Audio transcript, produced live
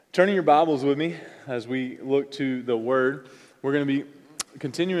Turning your Bibles with me as we look to the Word. We're going to be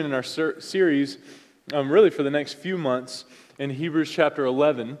continuing in our series really for the next few months in Hebrews chapter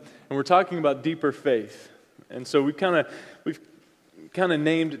 11, and we're talking about deeper faith. And so we've kind of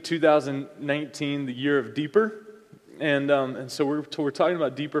named 2019 the year of deeper, and so we're talking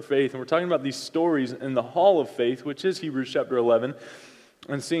about deeper faith, and we're talking about these stories in the hall of faith, which is Hebrews chapter 11,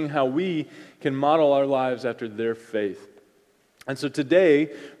 and seeing how we can model our lives after their faith. And so today,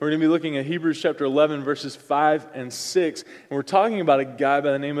 we're going to be looking at Hebrews chapter 11, verses 5 and 6, and we're talking about a guy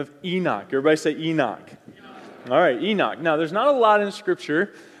by the name of Enoch. Everybody say Enoch. All right, Enoch. Now, there's not a lot in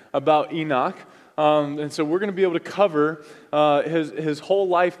Scripture about Enoch, and so we're going to be able to cover his whole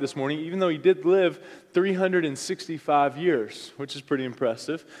life this morning, even though he did live 365 years, which is pretty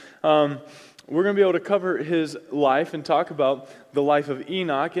impressive. We're going to be able to cover his life and talk about the life of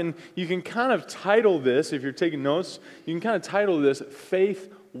Enoch. And you can kind of title this, if you're taking notes, you can kind of title this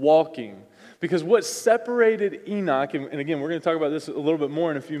Faith Walking. Because what separated Enoch, and again, we're going to talk about this a little bit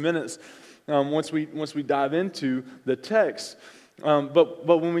more in a few minutes once we dive into the text. But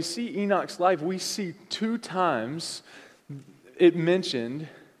when we see Enoch's life, we see two times it mentioned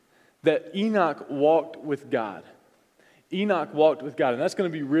that Enoch walked with God. Enoch walked with God, and that's going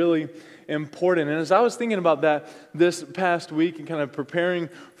to be really important. And as I was thinking about that this past week and kind of preparing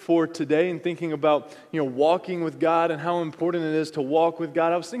for today and thinking about, walking with God and how important it is to walk with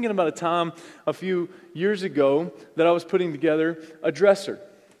God, I was thinking about a time a few years ago that I was putting together a dresser.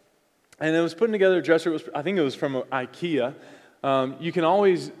 And I was putting together a dresser, I think it was from IKEA. You can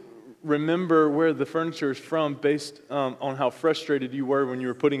always remember where the furniture is from based on how frustrated you were when you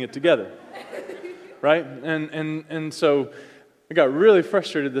were putting it together. Right? And so I got really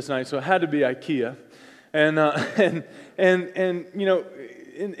frustrated this night, so it had to be IKEA. And in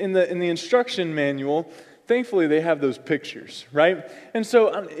the instruction manual, thankfully they have those pictures, right? And so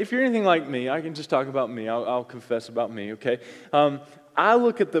if you're anything like me, I can just talk about me. I'll confess about me, okay? I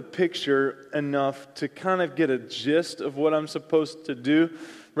look at the picture enough to kind of get a gist of what I'm supposed to do,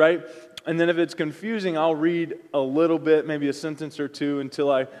 right? And then if it's confusing, I'll read a little bit, maybe a sentence or two,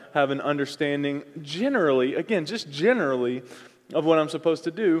 until I have an understanding generally, again, just generally, of what I'm supposed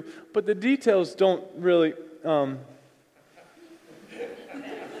to do. But the details don't really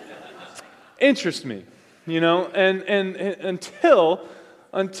interest me, And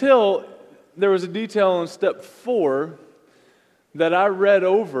until there was a detail on step 4 that I read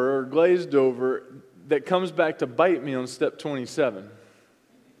over or glazed over that comes back to bite me on step 27.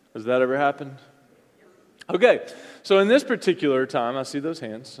 Has that ever happened? Okay, so in this particular time, I see those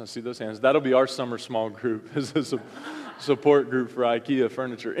hands. That'll be our summer small group as a support group for IKEA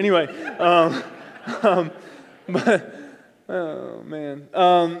furniture. Anyway,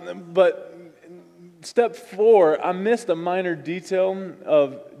 but step 4, I missed a minor detail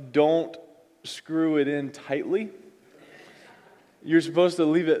of don't screw it in tightly. You're supposed to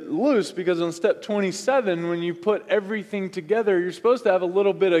leave it loose because on step 27, when you put everything together, you're supposed to have a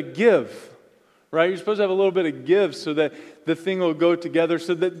little bit of give, right? You're supposed to have a little bit of give so that the thing will go together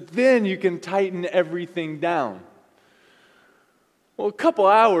so that then you can tighten everything down. Well, a couple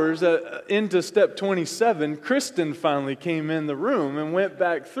hours into step 27, Kristen finally came in the room and went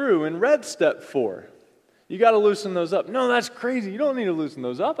back through and read step 4. You got to loosen those up. No, that's crazy. You don't need to loosen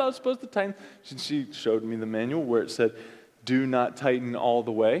those up. I was supposed to tighten. She showed me the manual where it said, do not tighten all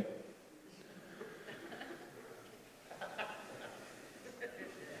the way.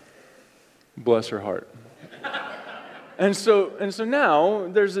 Bless her heart. And so now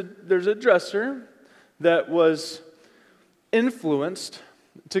there's a dresser that was influenced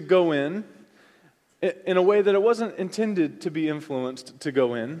to go in a way that it wasn't intended to be influenced to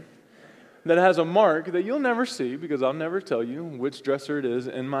go in, that has a mark that you'll never see because I'll never tell you which dresser it is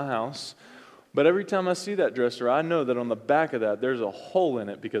in my house. But every time I see that dresser, I know that on the back of that, there's a hole in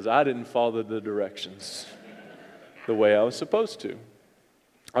it because I didn't follow the directions the way I was supposed to.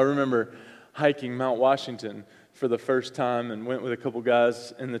 I remember hiking Mount Washington for the first time and went with a couple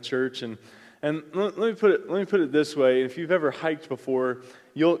guys in the church. And let me put it this way: if you've ever hiked before,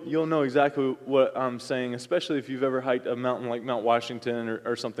 you'll know exactly what I'm saying, especially if you've ever hiked a mountain like Mount Washington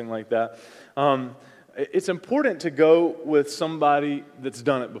or something like that. It's important to go with somebody that's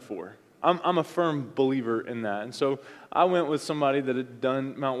done it before. I'm a firm believer in that. And so I went with somebody that had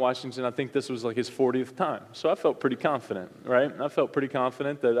done Mount Washington. I think this was like his 40th time. So I felt pretty confident, right? I felt pretty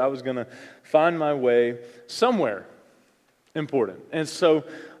confident that I was going to find my way somewhere important. And so,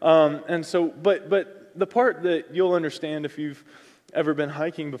 but the part that you'll understand if you've ever been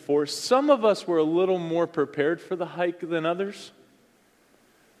hiking before, some of us were a little more prepared for the hike than others.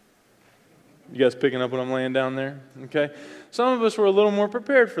 You guys picking up what I'm laying down there? Okay. Some of us were a little more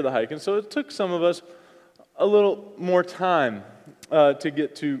prepared for the hike, and so it took some of us a little more time to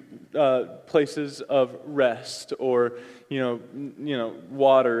get to places of rest or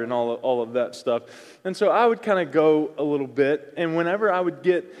water and all of that stuff. And so I would kind of go a little bit, and whenever I would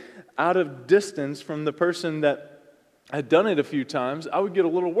get out of distance from the person that had done it a few times, I would get a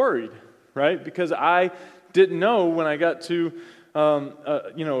little worried, right? Because I didn't know when I got to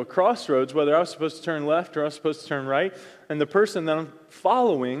a crossroads whether I was supposed to turn left or I was supposed to turn right, and the person that I'm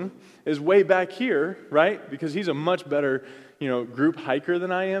following is way back here, right? Because he's a much better group hiker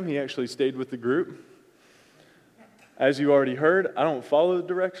than I am. He actually stayed with the group. As you already heard, I don't follow the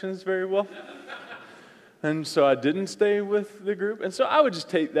directions very well. And so I didn't stay with the group. And so I would just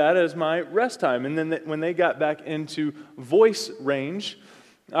take that as my rest time. And then when they got back into voice range,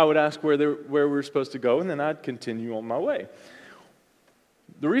 I would ask where we were supposed to go, and then I'd continue on my way.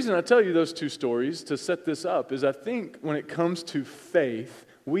 The reason I tell you those two stories to set this up is I think when it comes to faith,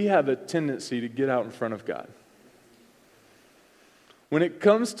 we have a tendency to get out in front of God. When it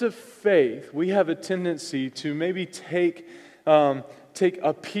comes to faith, we have a tendency to maybe take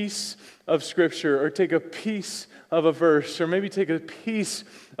a piece of Scripture or take a piece of a verse or maybe take a piece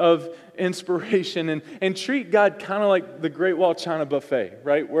of inspiration and treat God kind of like the Great Wall China buffet,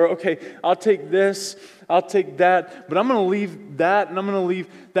 right? Where, okay, I'll take this, I'll take that, but I'm going to leave that and I'm going to leave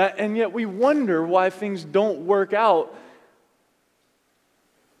that. And yet we wonder why things don't work out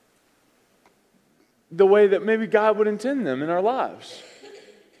the way that maybe God would intend them in our lives.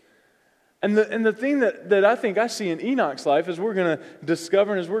 And the thing that I think I see in Enoch's life, as we're going to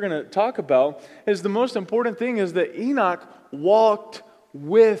discover and as we're going to talk about, is the most important thing is that Enoch walked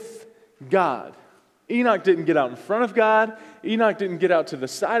with God. Enoch didn't get out in front of God. Enoch didn't get out to the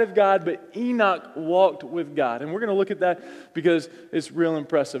side of God, but Enoch walked with God. And we're going to look at that because it's real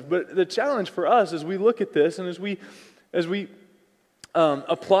impressive. But the challenge for us as we look at this and as we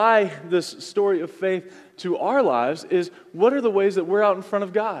apply this story of faith to our lives is, what are the ways that we're out in front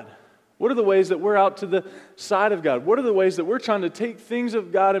of God? What are the ways that we're out to the side of God? What are the ways that we're trying to take things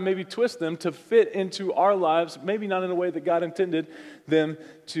of God and maybe twist them to fit into our lives, maybe not in a way that God intended them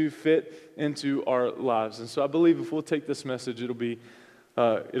to fit into our lives? And so I believe if we'll take this message, it'll be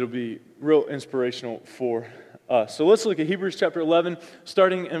real inspirational for us. So let's look at Hebrews chapter 11,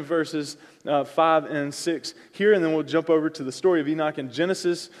 starting in verses 5 and 6 here, and then we'll jump over to the story of Enoch in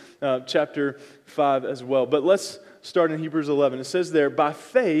Genesis chapter 5 as well. But let's start in Hebrews 11. It says there, by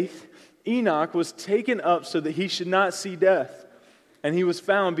faith, Enoch was taken up so that he should not see death, and he was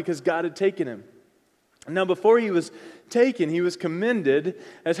found because God had taken him. Now, before he was taken, he was commended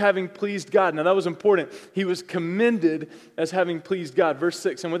as having pleased God. Now, that was important. He was commended as having pleased God. Verse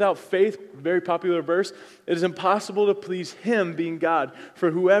 6, and without faith, very popular verse, it is impossible to please him, being God.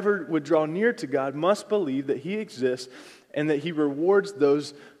 For whoever would draw near to God must believe that he exists and that he rewards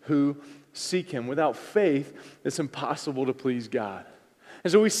those who seek him. Without faith, it's impossible to please God.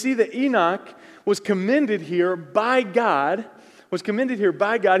 And so we see that Enoch was commended here by God.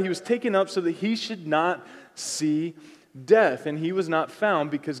 He was taken up so that he should not see death. And he was not found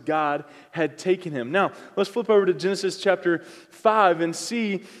because God had taken him. Now, let's flip over to Genesis chapter 5 and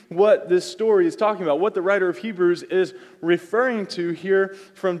see what this story is talking about, what the writer of Hebrews is referring to here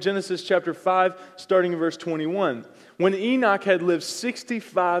from Genesis chapter 5, starting in verse 21. When Enoch had lived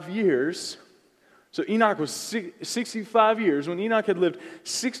 65 years... So Enoch was 65 years. When Enoch had lived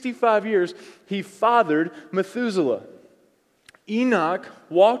 65 years, he fathered Methuselah. Enoch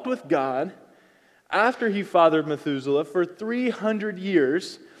walked with God after he fathered Methuselah for 300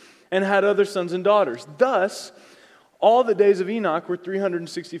 years and had other sons and daughters. Thus, all the days of Enoch were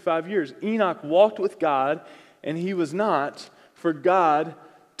 365 years. Enoch walked with God, and he was not, for God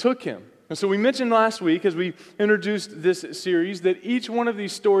took him. And so we mentioned last week, as we introduced this series, that each one of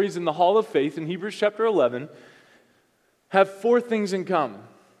these stories in the Hall of Faith in Hebrews chapter 11 have four things in common.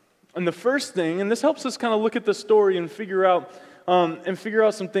 And the first thing, and this helps us kind of look at the story and figure out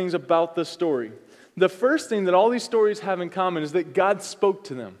some things about the story. The first thing that all these stories have in common is that God spoke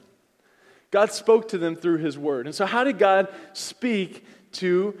to them. God spoke to them through His Word. And so how did God speak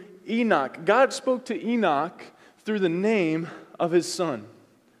to Enoch? God spoke to Enoch through the name of his son,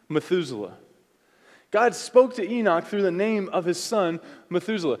 Methuselah. God spoke to Enoch through the name of his son,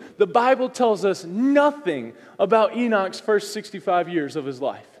 Methuselah. The Bible tells us nothing about Enoch's first 65 years of his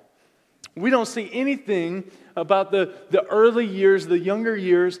life. We don't see anything about the early years, the younger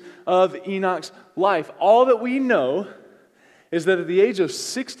years of Enoch's life. All that we know is that at the age of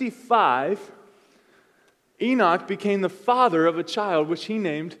 65, Enoch became the father of a child which he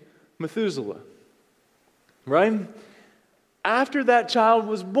named Methuselah. Right? After that child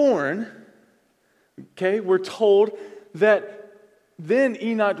was born, Okay, we're told that then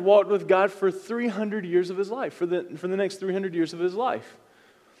Enoch walked with God for 300 years of his life, for the next 300 years of his life.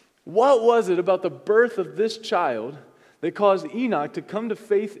 What was it about the birth of this child that caused Enoch to come to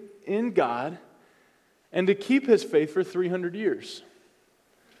faith in God and to keep his faith for 300 years?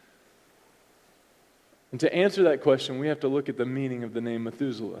 And to answer that question, we have to look at the meaning of the name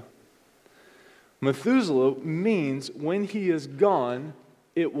Methuselah. Methuselah means when he is gone,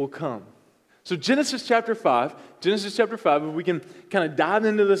 it will come. So Genesis chapter 5, if we can kind of dive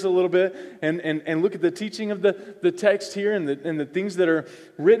into this a little bit and look at the teaching of the text here and the things that are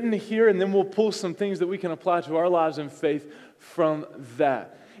written here, and then we'll pull some things that we can apply to our lives in faith from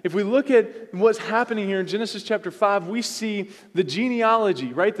that. If we look at what's happening here in Genesis chapter 5, we see the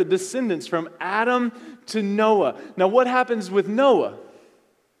genealogy, right? The descendants from Adam to Noah. Now, what happens with Noah?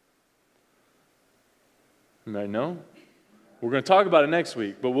 Anybody know? We're going to talk about it next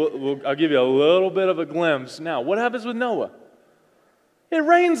week, but I'll give you a little bit of a glimpse now. What happens with Noah? It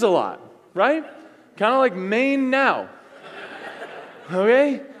rains a lot, right? Kind of like Maine now.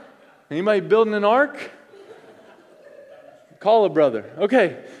 Okay? Anybody building an ark? Call a brother.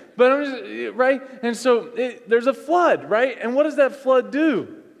 Okay. But I'm just, right? And so there's a flood, right? And what does that flood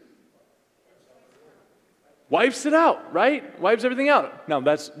do? Wipes it out, right? Wipes everything out. Now,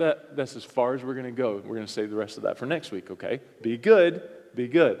 that's as far as we're going to go. We're going to save the rest of that for next week, okay? Be good.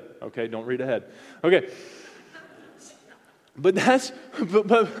 Okay? Don't read ahead. Okay.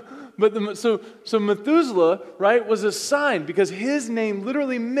 So Methuselah, right, was a sign because his name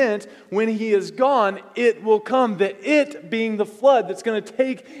literally meant when he is gone, it will come. The it being the flood that's going to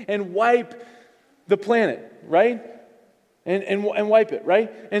take and wipe the planet, right? And wipe it, right?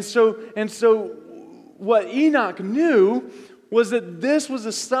 And so what Enoch knew was that this was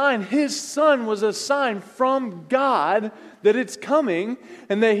a sign, his son was a sign from God that it's coming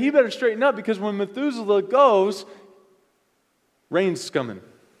and that he better straighten up because when Methuselah goes, rain's coming.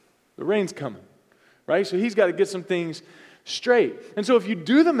 The rain's coming, right? So he's got to get some things straight. And so if we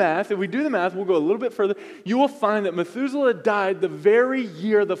do the math, we'll go a little bit further, you will find that Methuselah died the very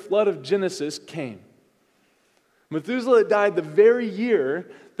year the flood of Genesis came. Methuselah died the very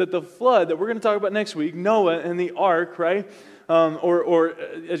year that the flood that we're going to talk about next week, Noah and the ark, right? Or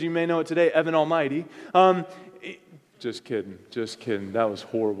as you may know it today, Evan Almighty. Just kidding. That was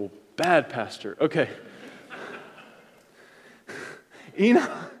horrible. Bad pastor. Okay.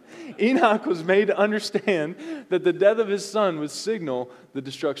 Enoch was made to understand that the death of his son would signal the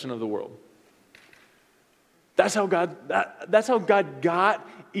destruction of the world. That's how God got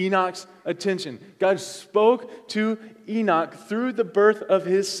Enoch's attention. God spoke to Enoch through the birth of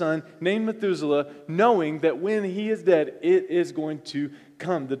his son named Methuselah, knowing that when he is dead, it is going to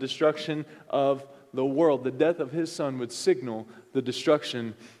come, the destruction of the world. The death of his son would signal the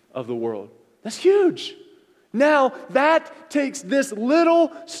destruction of the world. That's huge. Now, that takes this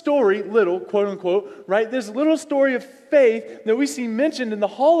little story, quote unquote, right? This little story of faith that we see mentioned in the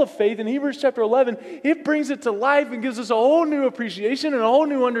Hall of Faith in Hebrews chapter 11, it brings it to life and gives us a whole new appreciation and a whole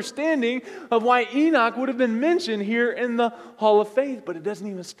new understanding of why Enoch would have been mentioned here in the Hall of Faith. But it doesn't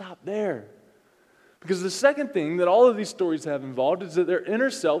even stop there. Because the second thing that all of these stories have involved is that their inner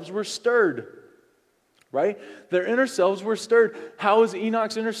selves were stirred. Right? Their inner selves were stirred. How was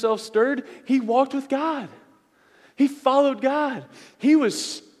Enoch's inner self stirred? He walked with God. He followed God. He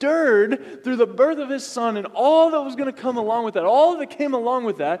was stirred through the birth of his son and all that was going to come along with that, all that came along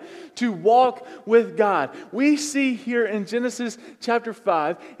with that, to walk with God. We see here in Genesis chapter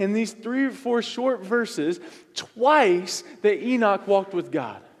 5, in these 3 or 4 short verses, twice that Enoch walked with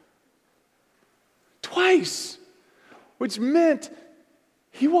God. Twice. Which meant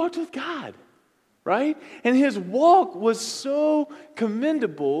he walked with God. Right? And his walk was so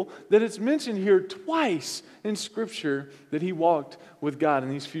commendable that it's mentioned here twice in Scripture that he walked with God in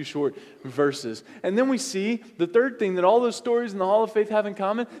these few short verses. And then we see the third thing that all those stories in the Hall of Faith have in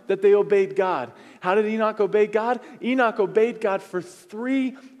common, that they obeyed God. How did Enoch obey God? Enoch obeyed God for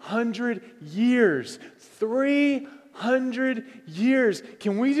 300 years. 300 years.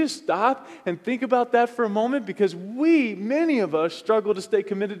 Can we just stop and think about that for a moment? Because many of us, struggle to stay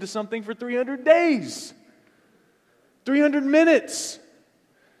committed to something for 300 days. 300 minutes.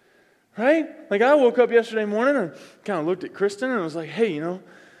 Right? Like I woke up yesterday morning and kind of looked at Kristen and I was like, hey,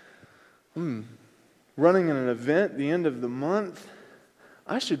 I'm running an event at the end of the month.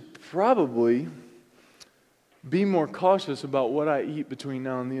 I should probably be more cautious about what I eat between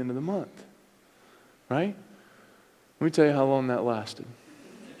now and the end of the month. Right? Let me tell you how long that lasted.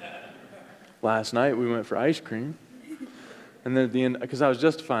 Last night we went for ice cream. And then at the end, because I was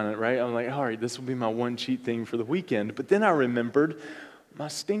justifying it, right? I'm like, all right, this will be my one cheat thing for the weekend. But then I remembered my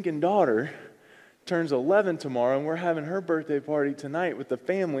stinking daughter turns 11 tomorrow, and we're having her birthday party tonight with the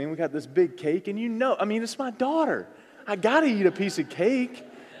family, and we got this big cake, and it's my daughter. I got to eat a piece of cake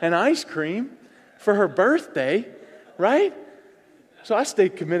and ice cream for her birthday, right? So I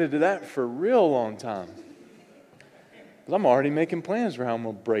stayed committed to that for a real long time. Because I'm already making plans for how I'm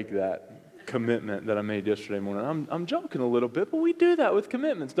going to break that commitment that I made yesterday morning. I'm joking a little bit, but we do that with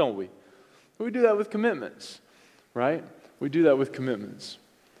commitments, don't we? We do that with commitments, right? We do that with commitments.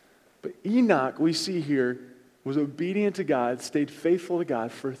 But Enoch, we see here, was obedient to God, stayed faithful to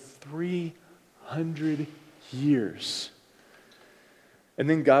God for 300 years. And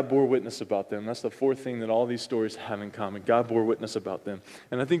then God bore witness about them. That's the fourth thing that all these stories have in common. God bore witness about them.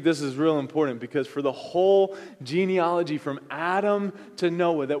 And I think this is real important because for the whole genealogy from Adam to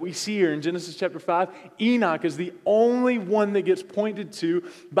Noah that we see here in Genesis chapter 5, Enoch is the only one that gets pointed to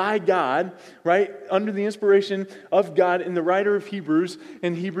by God, right, under the inspiration of God in the writer of Hebrews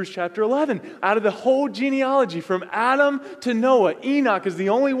in Hebrews chapter 11. Out of the whole genealogy from Adam to Noah, Enoch is the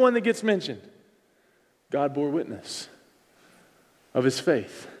only one that gets mentioned. God bore witness of his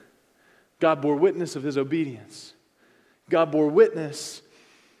faith. God bore witness of his obedience. God bore witness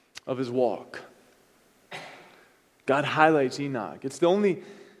of his walk. God highlights Enoch. It's the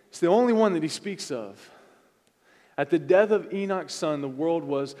only one that he speaks of. At the death of Enoch's son, the world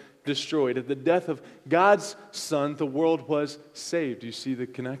was destroyed. At the death of God's son, the world was saved. Do you see the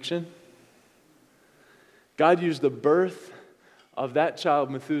connection? God used the birth of that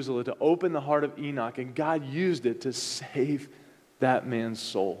child, Methuselah, to open the heart of Enoch, and God used it to save that man's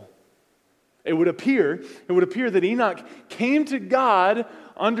soul. It would appear that Enoch came to God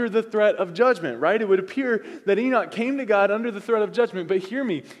under the threat of judgment, right? It would appear that Enoch came to God under the threat of judgment. But hear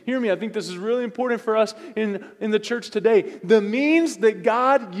me. I think this is really important for us in the church today. The means that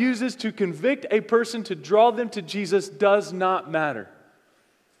God uses to convict a person to draw them to Jesus does not matter.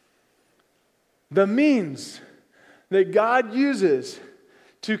 The means that God uses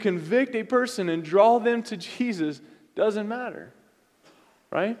to convict a person and draw them to Jesus doesn't matter.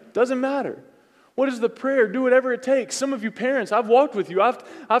 Right? Doesn't matter. What is the prayer? Do whatever it takes. Some of you parents, I've walked with you.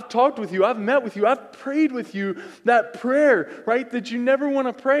 I've talked with you. I've met with you. I've prayed with you. That prayer, right, that you never want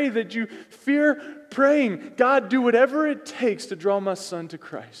to pray, that you fear praying. God, do whatever it takes to draw my son to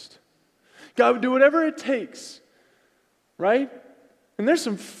Christ. God, do whatever it takes. Right? And there's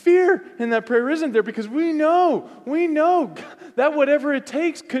some fear in that prayer, isn't there? Because we know that whatever it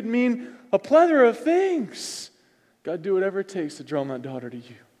takes could mean a plethora of things. God, do whatever it takes to draw my daughter to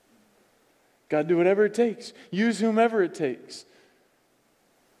you. God, do whatever it takes. Use whomever it takes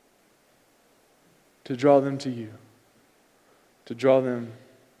to draw them to you. To draw them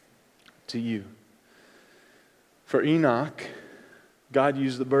to you. For Enoch, God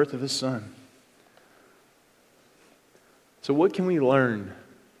used the birth of his son. So what can we learn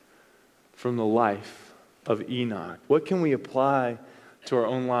from the life of Enoch? What can we apply to our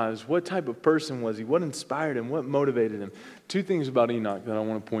own lives? What type of person was he? What inspired him? What motivated him? Two things about Enoch that I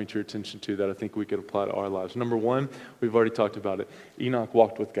want to point your attention to that I think we could apply to our lives. Number one, we've already talked about it. Enoch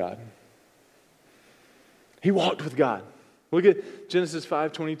walked with God. He walked with God. Look at Genesis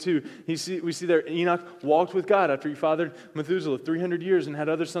 5:22. We see there Enoch walked with God after he fathered Methuselah 300 years and had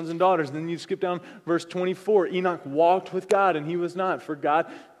other sons and daughters. And then you skip down verse 24. Enoch walked with God and he was not, for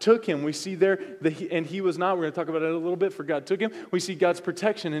God took him. We see there, and he was not. We're going to talk about it a little bit, for God took him. We see God's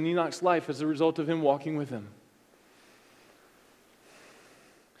protection in Enoch's life as a result of him walking with him.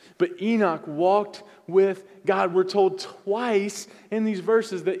 But Enoch walked with God. We're told twice in these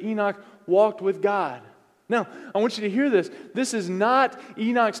verses that Enoch walked with God. Now, I want you to hear this. This is not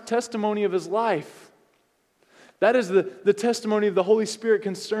Enoch's testimony of his life. That is the testimony of the Holy Spirit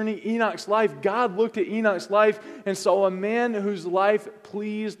concerning Enoch's life. God looked at Enoch's life and saw a man whose life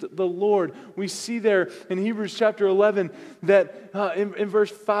pleased the Lord. We see there in Hebrews chapter 11 that in verse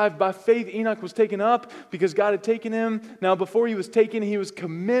 5, by faith Enoch was taken up because God had taken him. Now before he was taken, he was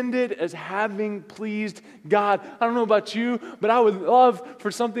commended as having pleased God. I don't know about you, but I would love for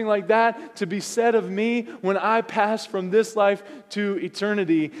something like that to be said of me when I pass from this life to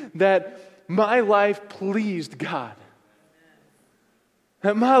eternity, that my life pleased God.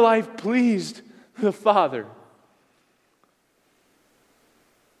 That my life pleased the Father.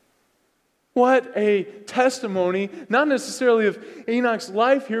 What a testimony, not necessarily of Enoch's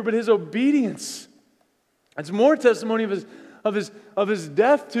life here, but his obedience. It's more testimony of his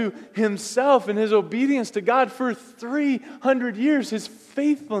death to himself and his obedience to God for 300 years, his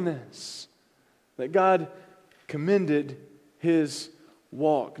faithfulness, that God commended his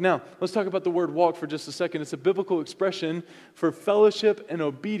walk. Now, let's talk about the word walk for just a second. It's a biblical expression for fellowship and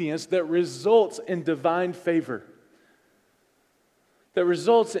obedience that results in divine favor. that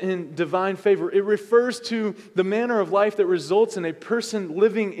results in divine favor. It refers to the manner of life that results in a person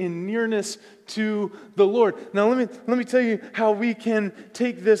living in nearness to the Lord. Now let me tell you how we can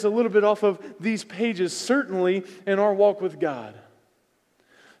take this a little bit off of these pages, certainly in our walk with God.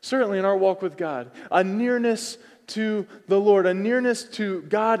 Certainly in our walk with God. A nearness to the Lord, a nearness to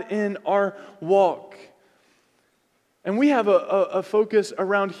God in our walk. And we have a focus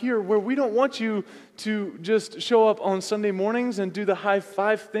around here where we don't want you to just show up on Sunday mornings and do the high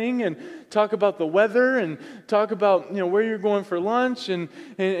five thing and talk about the weather and talk about where you're going for lunch and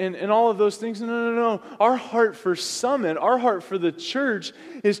all of those things. No. Our heart for Summit, our heart for the church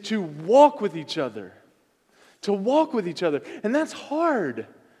is to walk with each other. To walk with each other. And that's hard.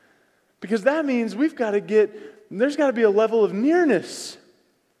 Because that means there's got to be a level of nearness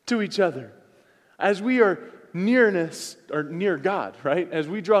to each other. As we are near God, right? As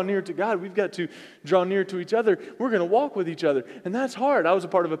we draw near to God, we've got to draw near to each other. We're going to walk with each other. And that's hard. I was a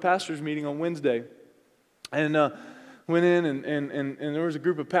part of a pastor's meeting on Wednesday. And went in and there was a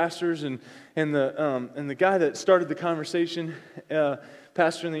group of pastors and the guy that started the conversation,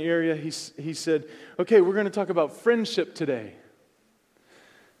 pastor in the area, he said, "Okay, we're going to talk about friendship today."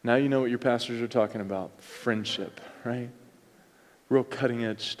 Now you know what your pastors are talking about. Friendship, right? Real cutting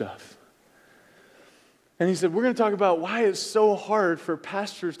edge stuff. And he said, we're going to talk about why it's so hard for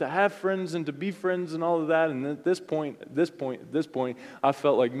pastors to have friends and to be friends and all of that. And at this point, I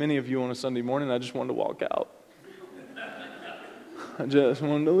felt like many of you on a Sunday morning, I just wanted to walk out. I just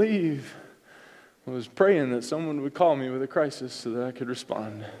wanted to leave. I was praying that someone would call me with a crisis so that I could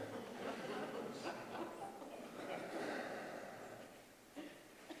respond.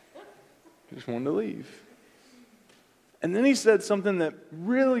 I just wanted to leave. And then he said something that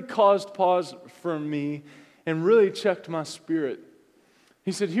really caused pause for me and really checked my spirit.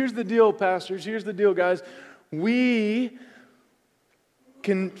 He said, here's the deal, pastors. Here's the deal, guys. We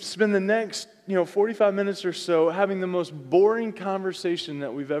can spend the next 45 minutes or so having the most boring conversation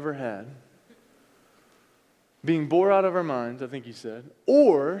that we've ever had. Being bored out of our minds, I think he said.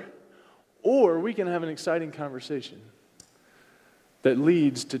 Or we can have an exciting conversation that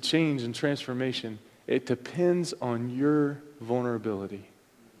leads to change and transformation. It depends on your vulnerability.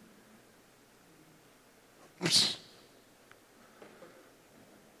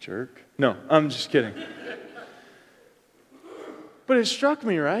 Jerk. No, I'm just kidding. But it struck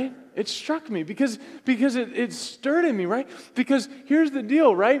me, right? It struck me because it stirred in me, right? Because here's the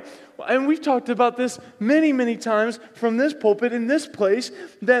deal, right? And we've talked about this many, many times from this pulpit in this place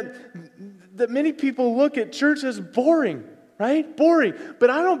that many people look at church as boring. Right? Boring.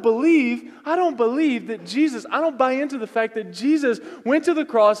 But I don't believe that Jesus, I don't buy into the fact that Jesus went to the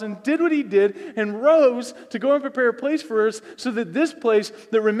cross and did what he did and rose to go and prepare a place for us so that this place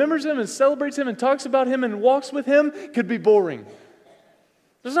that remembers him and celebrates him and talks about him and walks with him could be boring.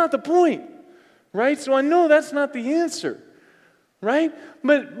 That's not the point. Right? So I know that's not the answer. Right?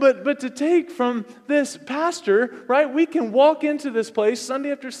 But to take from this pastor, right, we can walk into this place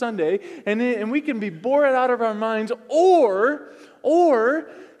Sunday after Sunday and we can be bored out of our minds, or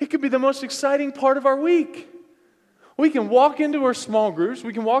it could be the most exciting part of our week. We can walk into our small groups.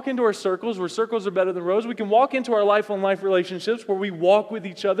 We can walk into our circles where circles are better than rows. We can walk into our life-on-life relationships where we walk with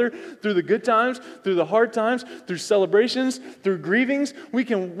each other through the good times, through the hard times, through celebrations, through grievings. We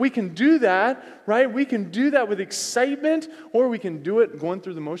can do that, right? We can do that with excitement, or we can do it going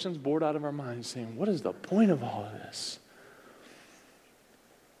through the motions, bored out of our minds, saying, what is the point of all of this?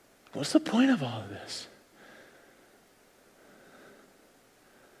 What's the point of all of this?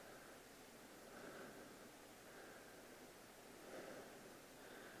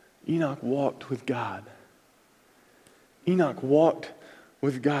 Enoch walked with God. Enoch walked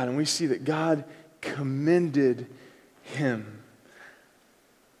with God, and we see that God commended him.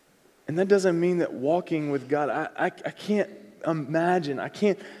 And that doesn't mean that walking with God, I can't imagine, I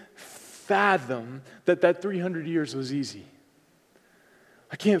can't fathom that 300 years was easy.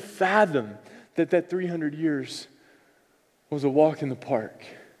 I can't fathom that 300 years was a walk in the park.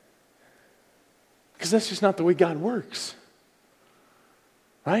 Because that's just not the way God works.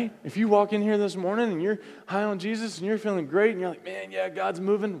 Right? If you walk in here this morning and you're high on Jesus and you're feeling great and you're like, man, yeah, God's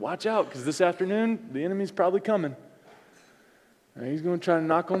moving, watch out, because this afternoon, the enemy's probably coming. And he's going to try to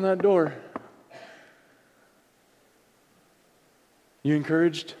knock on that door. You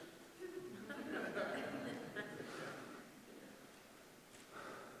encouraged?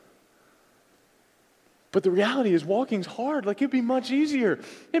 But the reality is walking's hard. Like, it'd be much easier.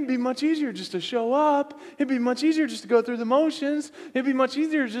 It'd be much easier just to show up. It'd be much easier just to go through the motions. It'd be much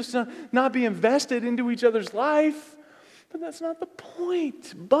easier just to not be invested into each other's life. But that's not the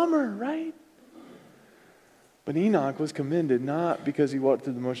point. Bummer, right? But Enoch was commended not because he walked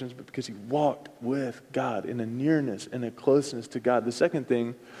through the motions, but because he walked with God in a nearness and a closeness to God. The second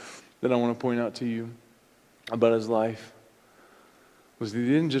thing that I want to point out to you about his life was that he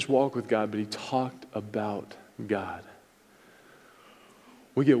didn't just walk with God, but he talked about God.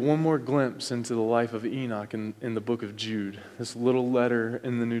 We get one more glimpse into the life of Enoch in the book of Jude, this little letter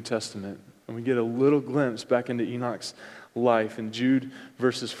in the New Testament. And we get a little glimpse back into Enoch's life in Jude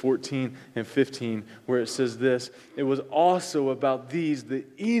verses 14 and 15, where it says this: it was also about these, the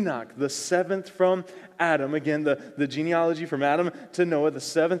Enoch, the seventh from Adam, again, the genealogy from Adam to Noah, the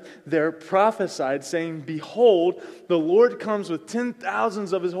seventh, there prophesied, saying, behold, the Lord comes with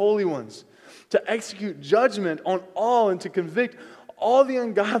 10,000s of his holy ones to execute judgment on all and to convict all the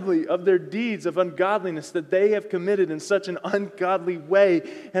ungodly of their deeds of ungodliness that they have committed in such an ungodly way,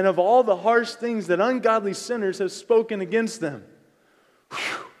 and of all the harsh things that ungodly sinners have spoken against them.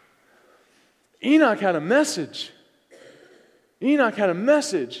 Whew. Enoch had a message. Enoch had a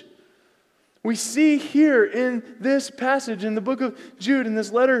message. We see here in this passage in the book of Jude, in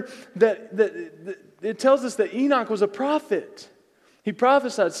this letter, that it tells us that Enoch was a prophet. He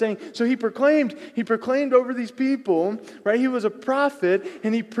prophesied, saying, so he proclaimed over these people, right? He was a prophet,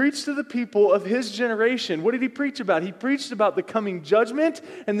 and he preached to the people of his generation. What did he preach about? He preached about the coming judgment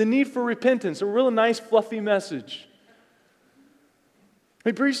and the need for repentance. A real nice, fluffy message.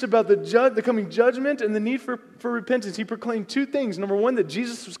 He preached about the coming judgment and the need for repentance. He proclaimed two things. Number one, that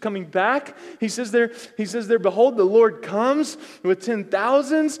Jesus was coming back. He says there, behold, the Lord comes with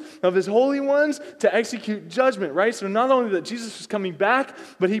 10,000s of his holy ones to execute judgment, right? So not only that Jesus was coming back,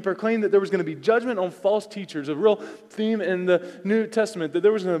 but he proclaimed that there was going to be judgment on false teachers. A real theme in the New Testament, that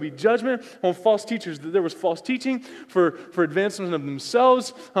there was going to be judgment on false teachers, that there was false teaching for advancement of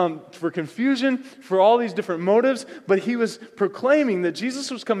themselves, for confusion, for all these different motives. But he was proclaiming that Jesus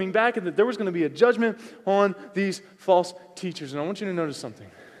was coming back and that there was going to be a judgment on these false teachers. And I want you to notice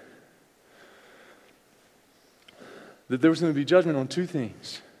something. That there was going to be judgment on two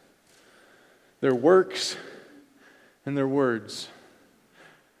things: their works and their words.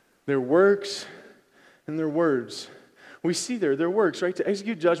 Their works and their words. We see there their works, right? To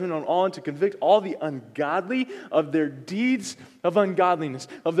execute judgment on all and to convict all the ungodly of their deeds of ungodliness,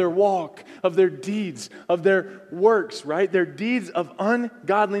 of their walk, of their deeds, of their works, right? Their deeds of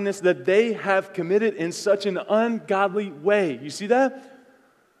ungodliness that they have committed in such an ungodly way. You see that?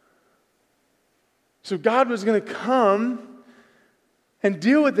 So God was going to come and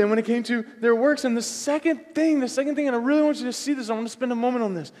deal with them when it came to their works. And the second thing, and I really want you to see this, I want to spend a moment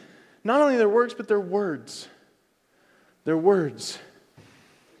on this. Not only their works, but their words. Their words.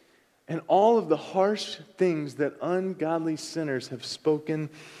 And all of the harsh things that ungodly sinners have spoken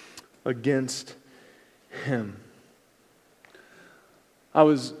against him. I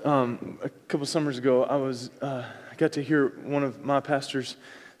was, a couple summers ago, I got to hear one of my pastors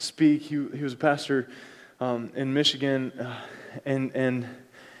speak. He was a pastor in Michigan, and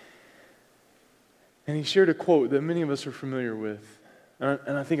he shared a quote that many of us are familiar with.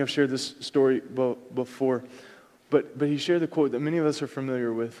 And I think I've shared this story before. But he shared the quote that many of us are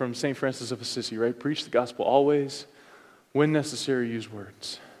familiar with from St. Francis of Assisi, right? Preach the gospel always, when necessary, use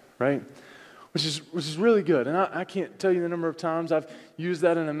words, right? Which is really good. And I can't tell you the number of times I've used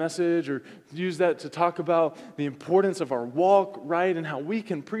that in a message or used that to talk about the importance of our walk, right? And how we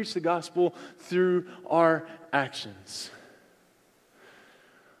can preach the gospel through our actions.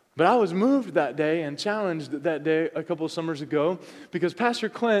 But I was moved that day and challenged that day a couple of summers ago because Pastor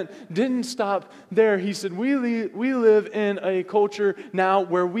Clint didn't stop there. He said, we live in a culture now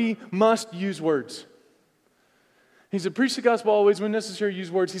where we must use words. He said, preach the gospel always, when necessary, use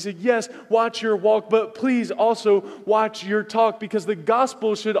words. He said, yes, watch your walk, but please also watch your talk, because the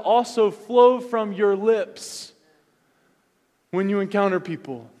gospel should also flow from your lips when you encounter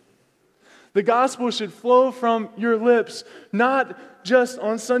people. The gospel should flow from your lips, not just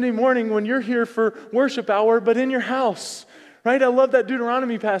on Sunday morning when you're here for worship hour, but in your house, right? I love that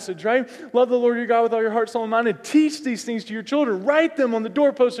Deuteronomy passage, right? Love the Lord your God with all your heart, soul, and mind, and teach these things to your children. Write them on the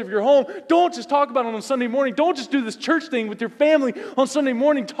doorposts of your home. Don't just talk about it on Sunday morning. Don't just do this church thing with your family on Sunday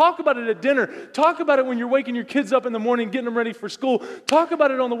morning. Talk about it at dinner. Talk about it when you're waking your kids up in the morning, getting them ready for school. Talk about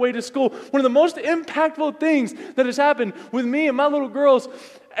it on the way to school. One of the most impactful things that has happened with me and my little girls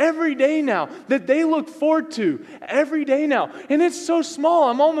every day now, that they look forward to every day now. And it's so small,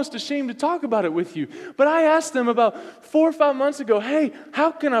 I'm almost ashamed to talk about it with you. But I asked them about 4 or 5 months ago, hey, how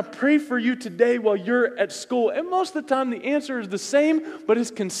can I pray for you today while you're at school? And most of the time the answer is the same, but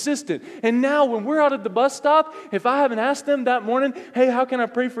it's consistent. And now when we're out at the bus stop, if I haven't asked them that morning, hey, how can I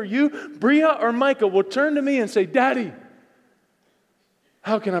pray for you? Bria or Micah will turn to me and say, Daddy,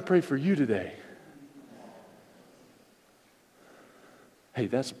 how can I pray for you today? Hey,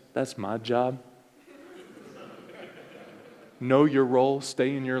 that's my job. Know your role,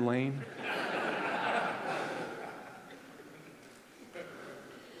 stay in your lane.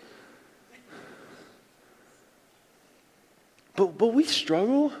 But we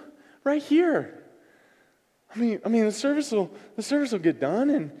struggle right here. I mean, the service will get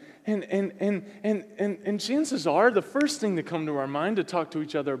done, and chances are the first thing to come to our mind to talk to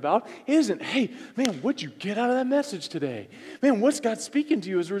each other about isn't, hey, man, what'd you get out of that message today? Man, what's God speaking to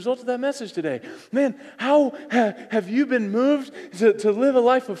you as a result of that message today? Man, how have you been moved to live a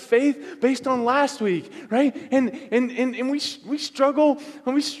life of faith based on last week, right? And we struggle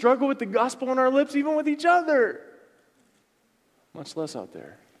with the gospel on our lips, even with each other, much less out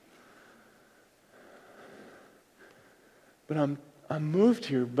there. But I'm moved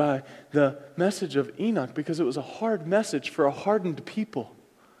here by the message of Enoch because it was a hard message for a hardened people.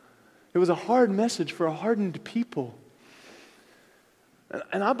 It was a hard message for a hardened people.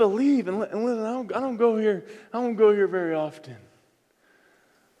 And I believe, and listen, I don't go here very often.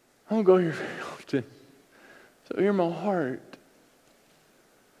 I don't go here very often. So hear my heart.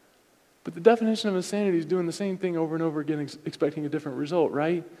 But the definition of insanity is doing the same thing over and over again, expecting a different result,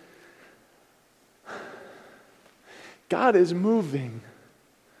 right? God is moving.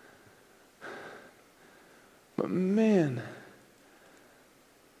 But man,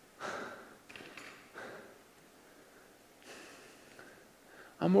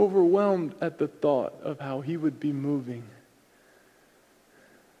 I'm overwhelmed at the thought of how he would be moving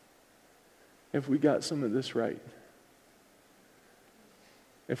if we got some of this right.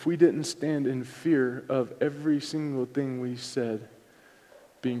 If we didn't stand in fear of every single thing we said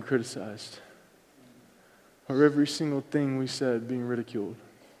being criticized. Or every single thing we said being ridiculed.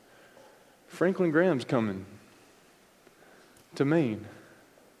 Franklin Graham's coming to Maine.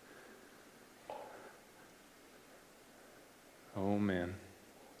 Oh man,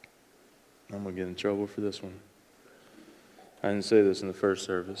 I'm going to get in trouble for this one. I didn't say this in the first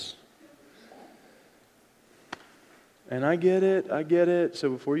service. And I get it. So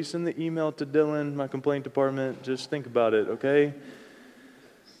before you send the email to Dylan, my complaint department, just think about it, okay?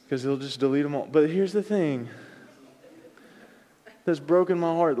 Because he'll just delete them all. But here's the thing that's broken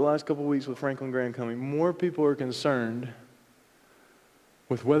my heart the last couple of weeks with Franklin Graham coming. More people are concerned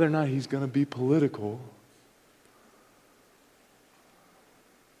with whether or not he's going to be political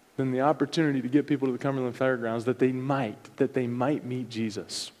than the opportunity to get people to the Cumberland Fairgrounds that they might meet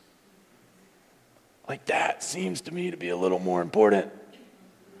Jesus. Like that seems to me to be a little more important.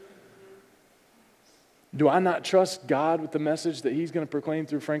 Do I not trust God with the message that he's going to proclaim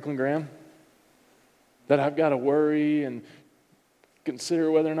through Franklin Graham? That I've got to worry and consider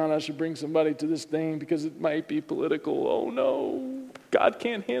whether or not I should bring somebody to this thing because it might be political. Oh no, God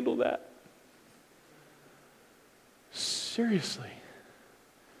can't handle that. Seriously.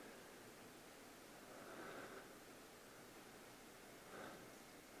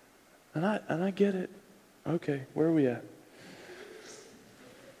 And I get it. Okay, where are we at?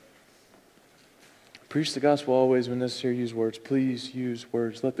 Preach the gospel always when necessary. Use words. Please use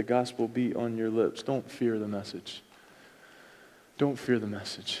words. Let the gospel be on your lips. Don't fear the message. Don't fear the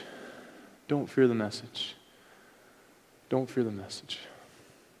message. Don't fear the message. Don't fear the message.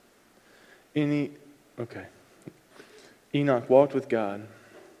 Enoch walked with God.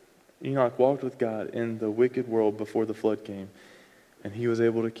 Enoch walked with God in the wicked world before the flood came, and he was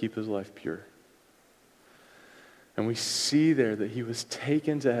able to keep his life pure. And we see there that he was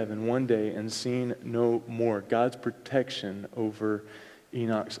taken to heaven one day and seen no more. God's protection over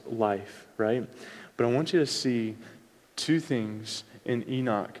Enoch's life, right? But I want you to see two things in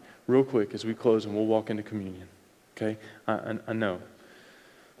Enoch real quick as we close and we'll walk into communion, okay? I know.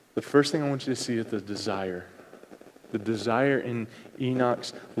 The first thing I want you to see is the desire. The desire in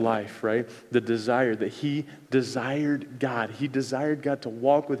Enoch's life, right? The desire that he desired God. He desired God to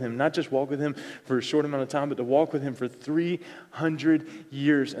walk with him, not just walk with him for a short amount of time, but to walk with him for 300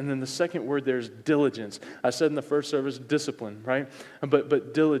 years. And then the second word there is diligence. I said in the first service, discipline, right?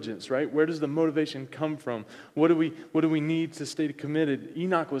 But diligence, right? Where does the motivation come from? What do we need to stay committed?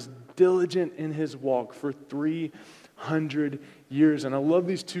 Enoch was diligent in his walk for 300 years. And I love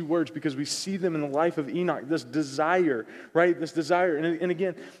these two words because we see them in the life of Enoch, this desire, right? This desire. And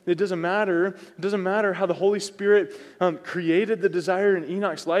again, it doesn't matter how the Holy Spirit created the desire in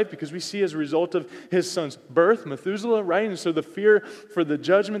Enoch's life, because we see as a result of his son's birth, Methuselah, right? And so the fear for the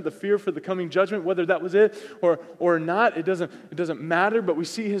judgment, the fear for the coming judgment, whether that was it or not, it doesn't matter. But we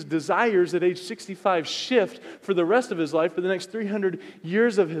see his desires at age 65 shift for the rest of his life, for the next 300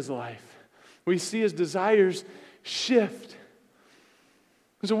 years of his life. We see his desires shift.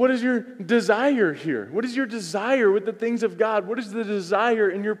 So what is your desire here? What is your desire with the things of God? What is the desire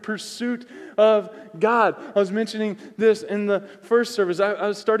in your pursuit of God? I was mentioning this in the first service.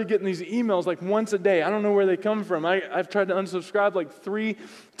 I started getting these emails like once a day. I don't know where they come from. I've tried to unsubscribe like 3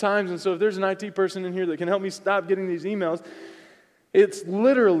 times. And so if there's an IT person in here that can help me stop getting these emails, it's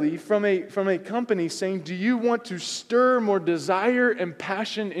literally from a company saying, do you want to stir more desire and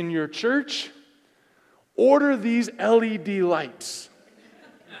passion in your church? Order these LED lights.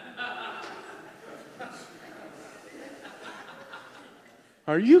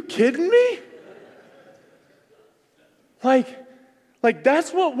 Are you kidding me? Like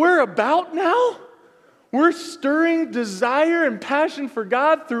that's what we're about now? We're stirring desire and passion for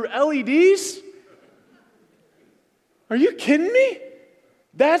God through LEDs? Are you kidding me?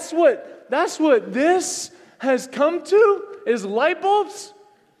 That's what this has come to, is light bulbs?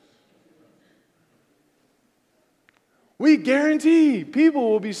 We guarantee people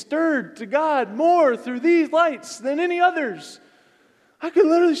will be stirred to God more through these lights than any others. I could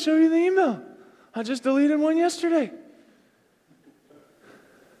literally show you the email. I just deleted one yesterday.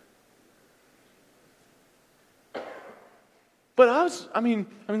 But I mean,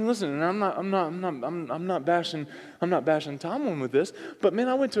 listen, and I'm not bashing Tomlin with this, but man,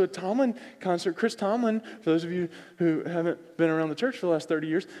 I went to a Tomlin concert, Chris Tomlin, for those of you who haven't been around the church for the last 30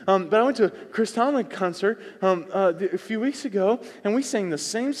 years, but I went to a Chris Tomlin concert a few weeks ago, and we sang the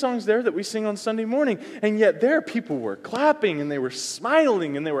same songs there that we sing on Sunday morning, and yet there people were clapping, and they were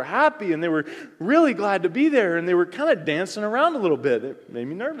smiling, and they were happy, and they were really glad to be there, and they were kind of dancing around a little bit. It made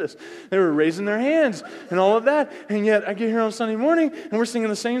me nervous. They were raising their hands and all of that, and yet I get here on Sunday morning, and we're singing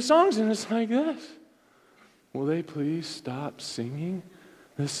the same songs, and it's like this. Will they please stop singing?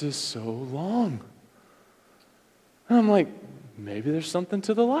 This is so long. And I'm like, maybe there's something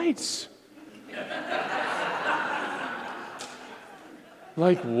to the lights.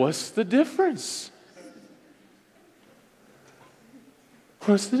 Like, what's the difference?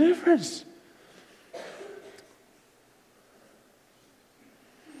 What's the difference?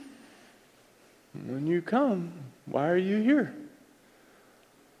 When you come, why are you here?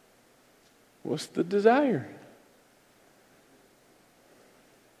 What's the desire?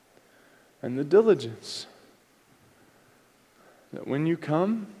 And the diligence. That when you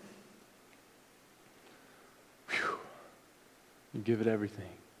come, you give it everything.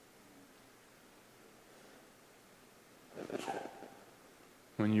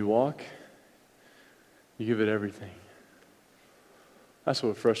 When you walk, you give it everything. That's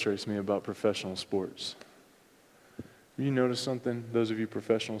what frustrates me about professional sports. You notice something, those of you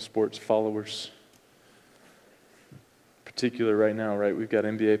professional sports followers, particular right now, right? We've got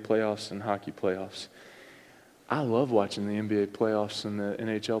NBA playoffs and hockey playoffs. I love watching the NBA playoffs and the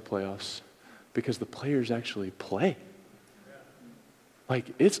NHL playoffs because the players actually play.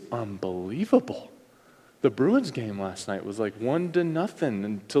 Like, it's unbelievable. The Bruins game last night was like 1-0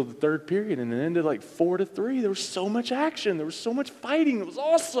 until the third period, and it ended like 4-3. There was so much action. There was so much fighting. It was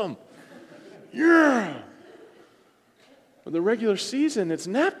awesome. Yeah. But the regular season, it's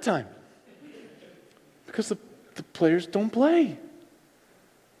nap time because the players don't play.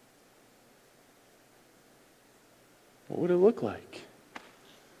 What would it look like?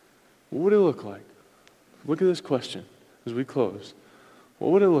 What would it look like? Look at this question as we close.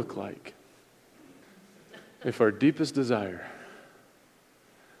 What would it look like if our deepest desire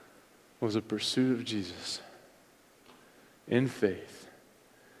was a pursuit of Jesus in faith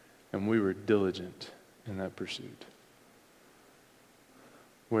and we were diligent in that pursuit?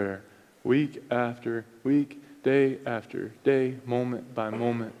 Where week after week, day after day, moment by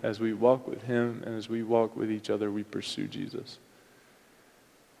moment, as we walk with Him and as we walk with each other, we pursue Jesus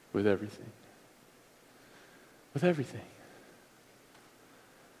with everything. With everything.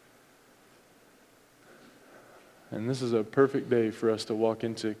 And this is a perfect day for us to walk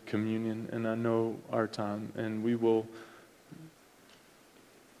into communion, and I know our time, and we will,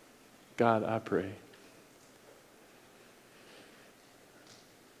 God, I pray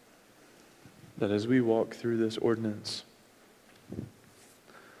that as we walk through this ordinance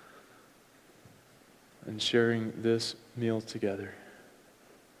and sharing this meal together,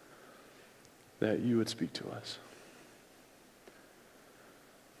 that you would speak to us.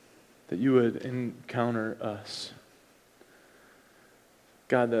 That you would encounter us.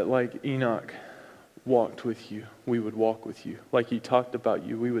 God, that like Enoch walked with you, we would walk with you. Like he talked about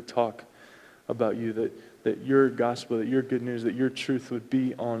you, we would talk about you, that your gospel, that your good news, that your truth would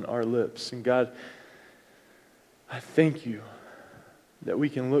be on our lips. And God, I thank you that we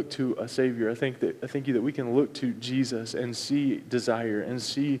can look to a Savior. I thank you that we can look to Jesus and see desire and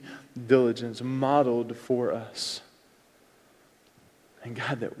see diligence modeled for us. And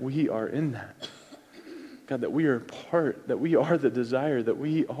God, that we are in that. God, that we are part, that we are the desire, that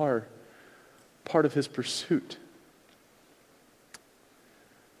we are part of his pursuit.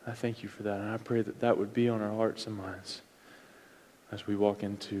 I thank you for that, and I pray that that would be on our hearts and minds as we walk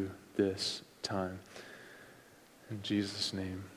into this time. In Jesus' name.